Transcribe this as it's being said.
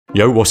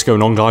Yo, what's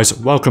going on guys?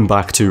 Welcome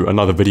back to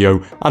another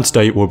video, and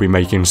today we'll be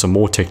making some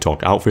more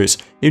TikTok outfits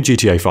in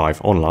GTA 5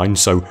 online.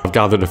 So I've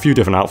gathered a few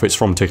different outfits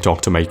from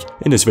TikTok to make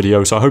in this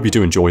video, so I hope you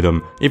do enjoy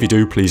them. If you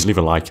do, please leave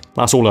a like.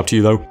 That's all up to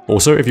you though.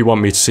 Also, if you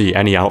want me to see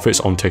any outfits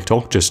on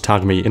TikTok, just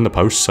tag me in the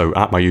post, so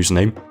at my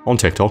username on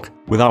TikTok.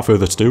 Without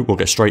further ado, we'll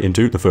get straight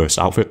into the first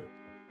outfit.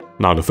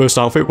 Now the first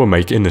outfit we'll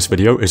make in this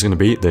video is going to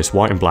be this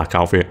white and black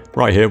outfit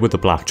right here with the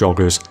black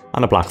joggers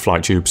and a black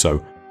flight tube.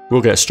 So we'll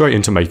get straight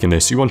into making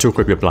this. You want to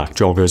equip your black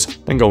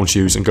joggers, then go on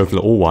shoes and go for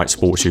the all white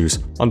sport shoes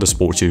under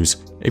sport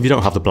shoes. If you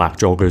don't have the black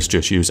joggers,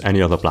 just use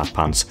any other black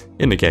pants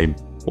in the game,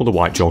 or the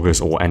white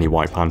joggers or any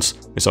white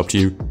pants. It's up to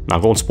you. Now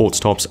go on sports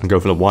tops and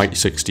go for the white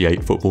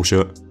 68 football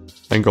shirt,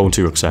 then go on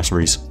to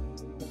accessories.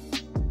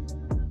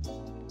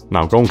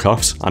 Now go on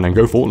cuffs and then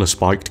go for the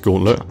spiked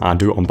gauntlet and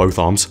do it on both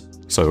arms.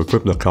 So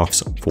equip the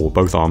cuffs for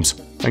both arms,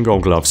 then go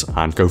on gloves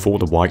and go for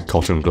the white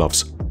cotton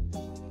gloves.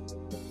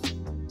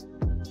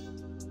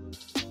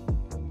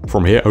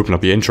 From here, open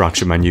up your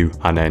interaction menu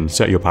and then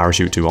set your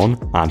parachute to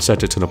on and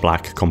set it to the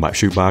black combat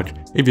shoot bag.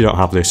 If you don't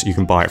have this, you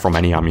can buy it from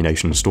any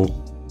ammunition store.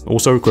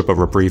 Also equip a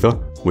rebreather,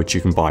 which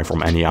you can buy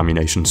from any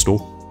ammunition store.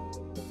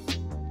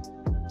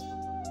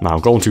 Now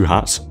go on to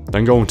hats,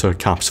 then go on to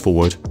caps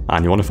forward,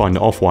 and you want to find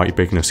the off-white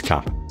bigness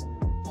cap.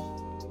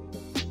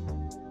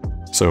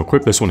 So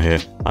equip this one here,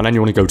 and then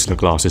you want to go to the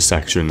glasses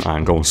section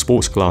and go on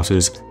sports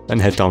glasses, then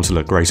head down to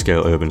the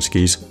grayscale urban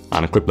skis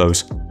and equip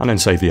those, and then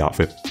save the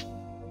outfit.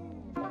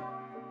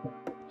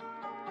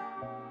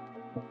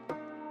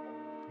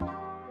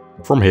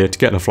 From here, to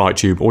get the flight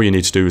tube, all you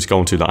need to do is go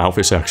into the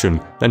outfit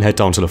section, then head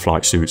down to the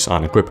flight suits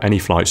and equip any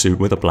flight suit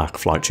with a black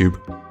flight tube.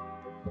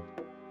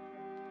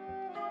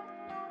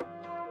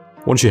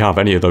 Once you have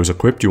any of those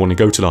equipped, you want to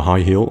go to the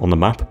high heel on the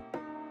map.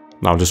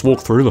 Now just walk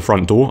through the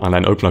front door and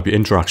then open up your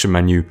interaction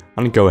menu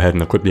and go ahead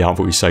and equip the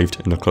outfit we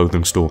saved in the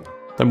clothing store.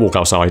 Then walk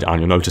outside and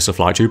you'll notice the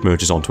flight tube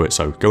merges onto it,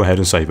 so go ahead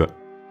and save it.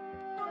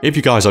 If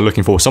you guys are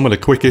looking for some of the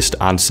quickest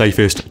and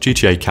safest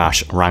GTA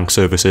Cash rank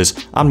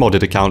services and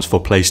modded accounts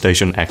for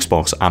PlayStation,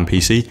 Xbox and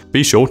PC,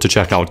 be sure to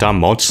check out Damn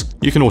Mods.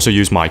 You can also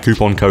use my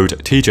coupon code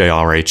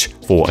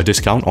TJRH for a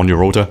discount on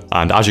your order,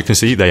 and as you can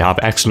see, they have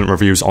excellent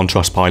reviews on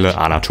Trustpilot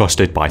and are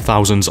trusted by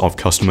thousands of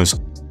customers.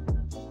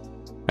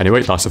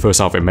 Anyway, that's the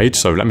first outfit made,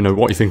 so let me know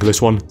what you think of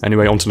this one.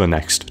 Anyway, on to the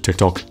next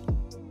TikTok.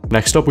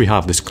 Next up we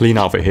have this clean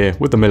outfit here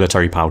with the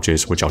military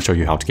pouches, which I'll show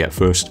you how to get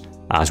first,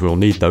 as we'll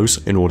need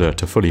those in order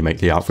to fully make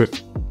the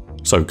outfit.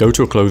 So go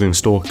to a clothing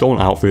store, go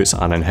on outfits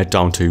and then head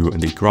down to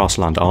the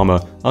grassland armor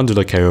under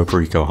the Cayo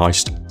Perico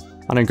heist,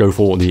 and then go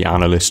for the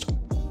analyst.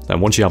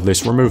 Then once you have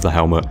this, remove the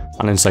helmet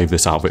and then save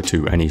this outfit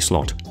to any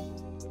slot.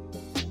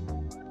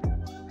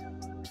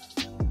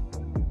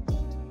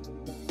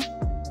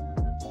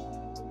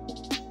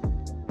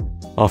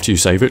 After you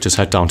save it, just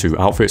head down to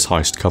outfits,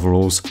 heist,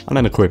 coveralls, and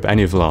then equip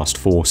any of the last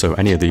four, so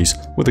any of these,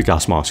 with a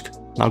gas mask.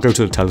 Now go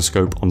to the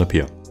telescope on the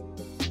pier.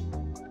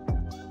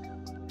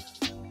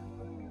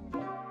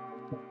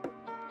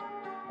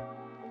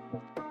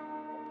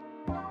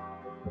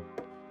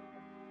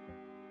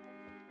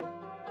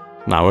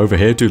 Now over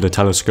here, do the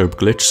telescope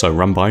glitch, so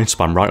run by and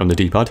spam right on the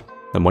D-pad.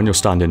 Then when you're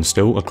standing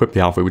still, equip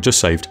the outfit we just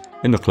saved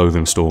in the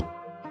clothing store.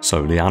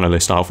 So the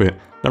analyst outfit,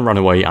 then run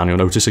away and you'll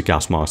notice a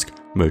gas mask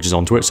merges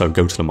onto it, so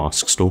go to the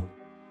mask store.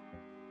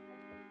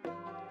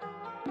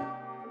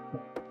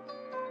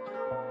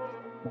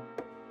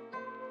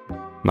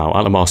 Now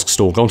at the mask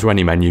store, go to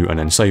any menu and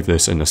then save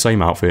this in the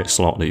same outfit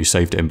slot that you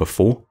saved it in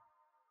before.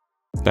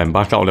 Then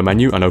back out of the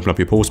menu and open up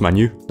your pause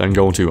menu, then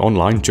go into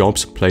online,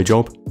 jobs, play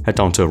job, head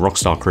down to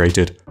Rockstar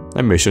Created,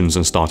 then missions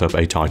and start up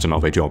a Titan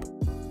of a job.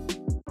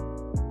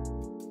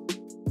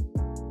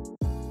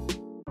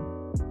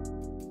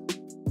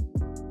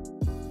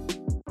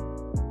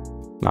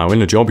 Now in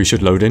the job you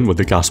should load in with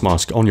the gas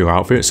mask on your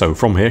outfit, so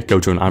from here go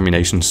to an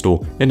ammunition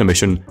store in the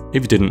mission.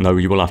 If you didn't know,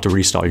 you will have to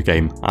restart your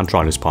game and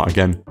try this part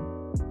again.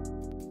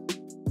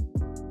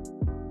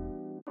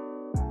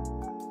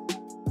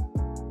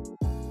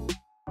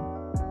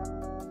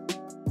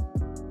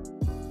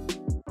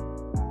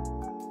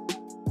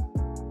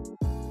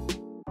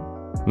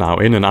 Now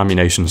in an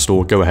ammunition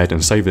store, go ahead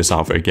and save this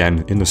outfit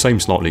again in the same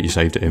slot that you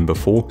saved it in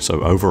before, so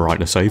overwrite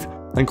the save,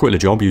 then quit the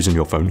job using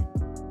your phone.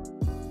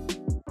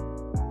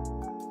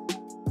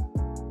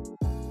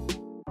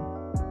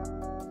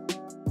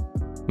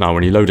 Now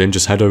when you load in,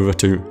 just head over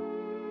to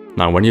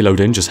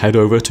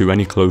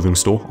any clothing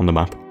store on the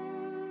map.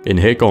 In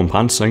here, go on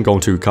pants, then go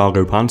on to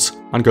cargo pants,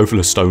 and go for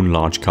the stone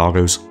large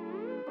cargos.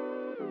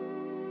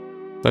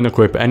 Then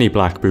equip any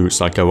black boots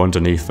that go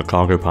underneath the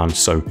cargo pants,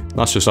 so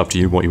that's just up to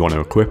you what you want to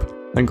equip.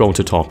 Then go on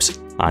to tops,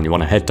 and you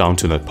want to head down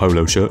to the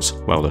polo shirts,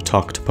 well, the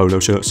tucked polo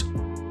shirts.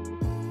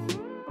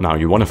 Now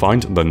you want to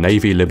find the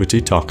Navy Liberty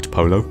tucked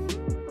polo.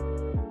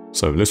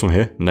 So this one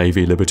here,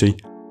 Navy Liberty.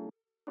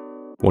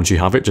 Once you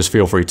have it, just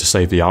feel free to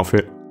save the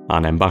outfit,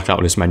 and then back out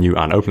of this menu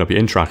and open up your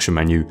interaction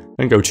menu,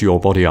 then go to your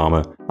body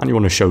armor, and you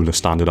want to show the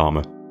standard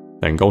armor.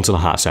 Then go into the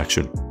hat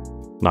section.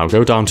 Now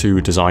go down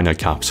to designer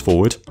caps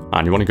forward,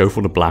 and you want to go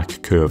for the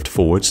black curved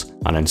forwards,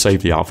 and then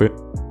save the outfit.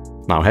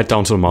 Now head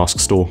down to the mask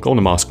store, go on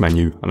the mask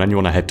menu, and then you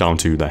want to head down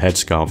to the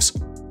headscarves,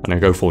 and then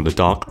go for the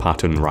dark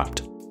pattern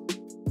wrapped.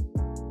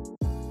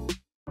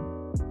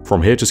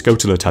 From here, just go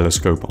to the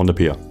telescope on the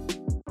pier.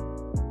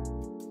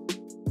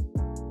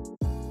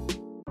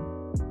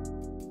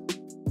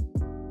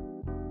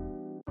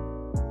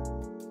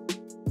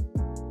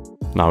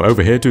 Now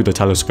over here, do the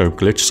telescope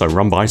glitch, so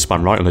run by,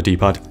 spam right on the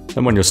D-pad,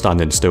 then when you're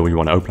standing still you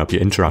want to open up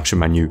your interaction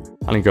menu,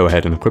 and then go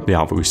ahead and equip the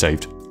outfit we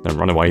saved. Then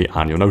run away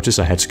and you'll notice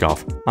a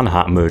headscarf and a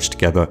hat merged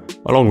together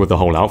along with the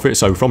whole outfit,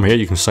 so from here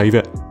you can save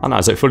it, and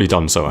that's it, fully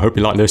done. So I hope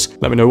you like this,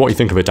 let me know what you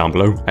think of it down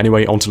below.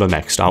 Anyway, on to the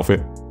next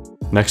outfit.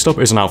 Next up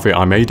is an outfit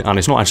I made, and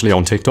it's not actually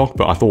on TikTok,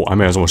 but I thought I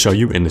may as well show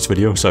you in this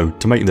video. So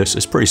to make this,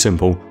 it's pretty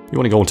simple. You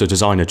want to go into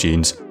designer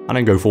jeans, and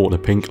then go for the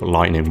pink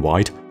lightning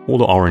wide, or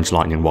the orange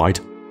lightning wide.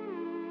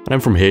 And then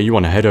from here you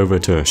want to head over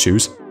to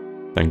shoes,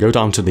 then go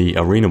down to the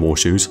arena war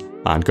shoes,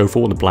 and go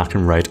for the black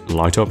and red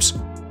light ups.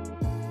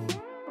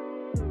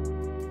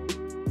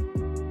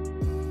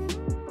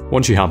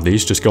 Once you have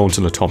these, just go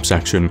onto the top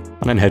section,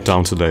 and then head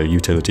down to the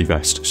utility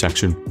vest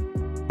section,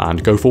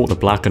 and go for the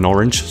black and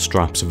orange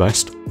straps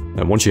vest.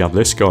 Then once you have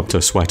this, go up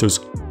to sweaters.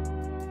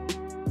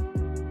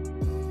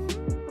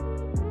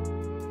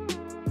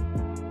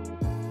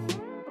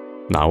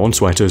 Now on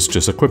sweaters,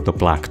 just equip the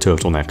black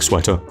turtleneck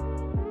sweater.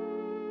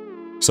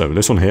 So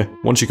this one here,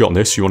 once you got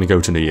this, you want to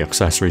go to the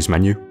accessories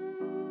menu.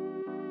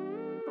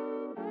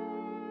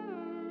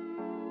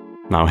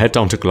 Now head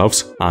down to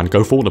gloves, and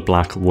go for the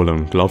black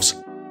woolen gloves.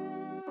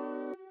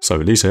 So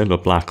these here, the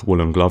black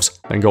woolen gloves,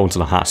 then go onto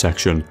the hat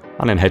section,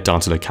 and then head down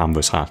to the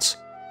canvas hats.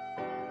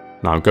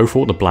 Now go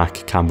for the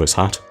black canvas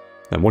hat,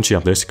 then once you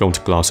have this, go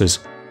into glasses.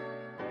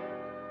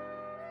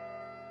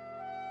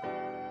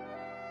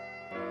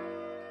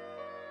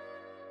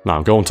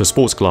 Now go onto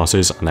sports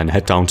glasses, and then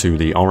head down to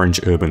the orange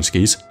urban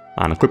skis,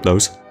 and equip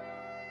those.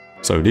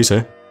 So these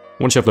here,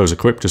 once you have those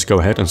equipped, just go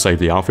ahead and save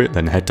the outfit,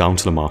 then head down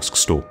to the mask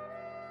store.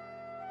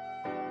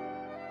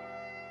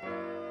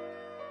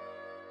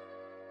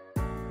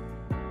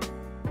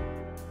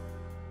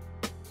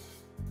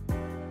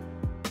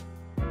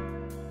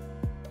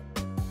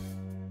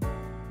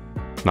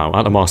 Now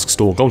at the mask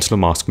store, go into the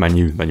mask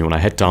menu, then you want to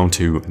head down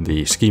to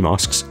the ski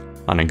masks,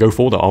 and then go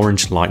for the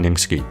orange lightning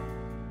ski.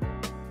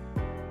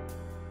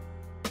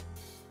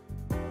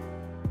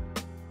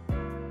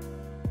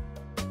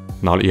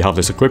 Now that you have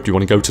this equipped, you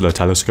want to go to the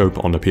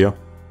telescope on the pier.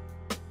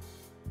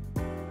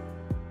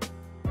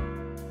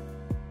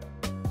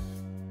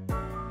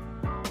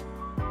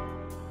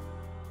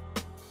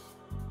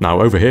 Now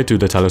over here, do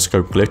the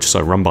telescope glitch,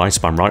 so run by,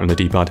 spam right on the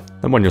D-pad,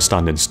 then when you're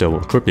standing still,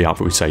 equip the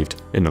outfit we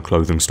saved in the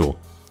clothing store.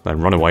 Then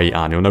run away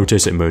and you'll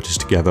notice it merges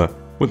together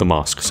with the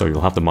mask, so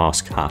you'll have the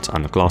mask, hat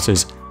and the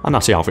glasses, and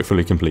that's the outfit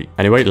fully complete.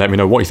 Anyway, let me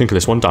know what you think of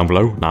this one down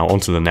below. Now on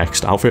to the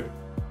next outfit.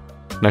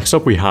 Next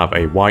up we have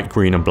a white,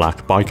 green and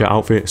black biker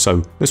outfit,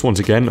 so this one's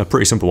again a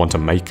pretty simple one to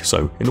make.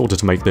 So in order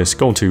to make this,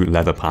 go into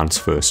leather pants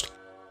first,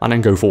 and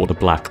then go for the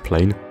black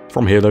plain.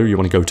 From here though, you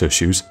want to go to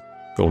shoes,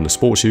 go on the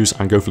sports shoes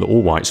and go for the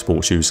all white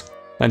sports shoes,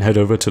 then head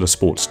over to the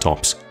sports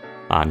tops,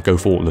 and go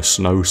for the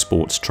snow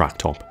sports track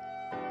top.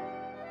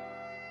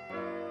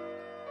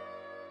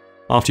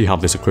 After you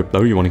have this equipped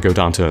though, you want to go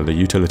down to the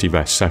utility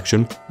vest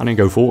section, and then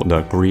go for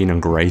the green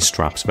and grey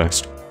straps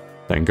vest.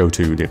 Then go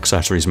to the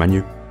accessories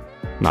menu.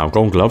 Now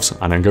go on gloves,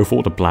 and then go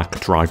for the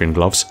black driving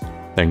gloves.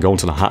 Then go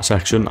into the hat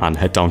section and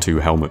head down to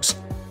helmets.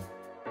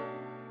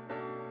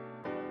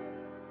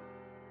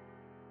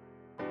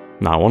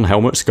 Now on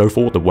helmets, go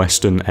for the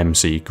Western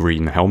MC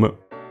green helmet.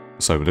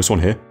 So this one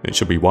here, it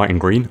should be white and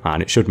green,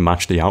 and it should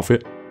match the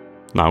outfit.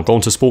 Now go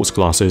on to sports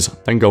glasses,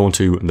 then go on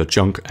to the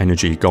Junk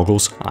Energy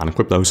goggles and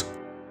equip those.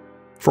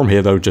 From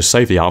here though, just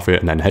save the outfit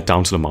and then head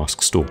down to the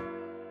mask store.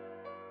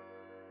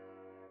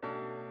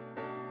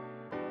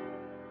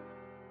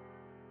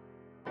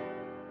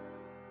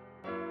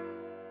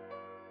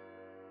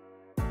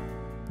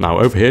 Now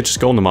over here, just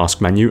go on the mask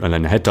menu and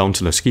then head down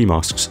to the ski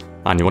masks,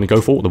 and you want to go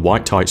for the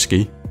white tight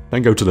ski,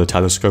 then go to the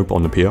telescope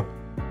on the pier.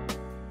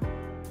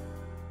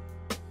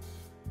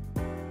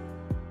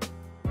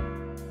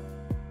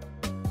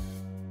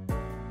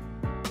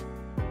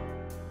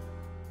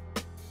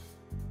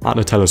 At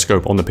the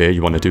telescope on the pier,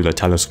 you want to do the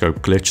telescope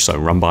glitch, so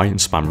run by and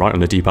spam right on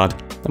the D-pad,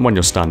 and when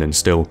you're standing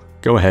still,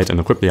 go ahead and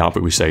equip the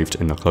outfit we saved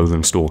in the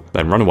clothing store.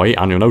 Then run away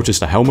and you'll notice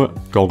the helmet,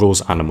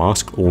 goggles and the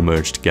mask all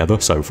merged together,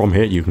 so from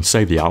here you can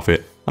save the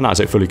outfit, and that's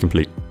it, fully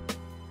complete.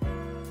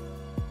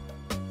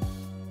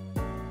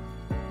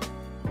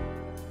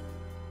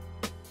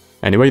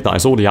 Anyway, that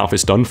is all the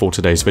outfits done for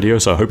today's video,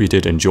 so I hope you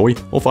did enjoy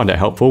or find it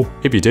helpful.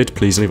 If you did,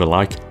 please leave a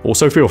like.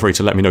 Also, feel free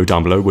to let me know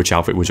down below which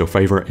outfit was your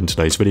favourite in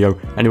today's video.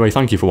 Anyway,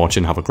 thank you for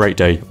watching, have a great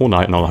day or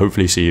night, and I'll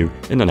hopefully see you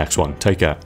in the next one. Take care.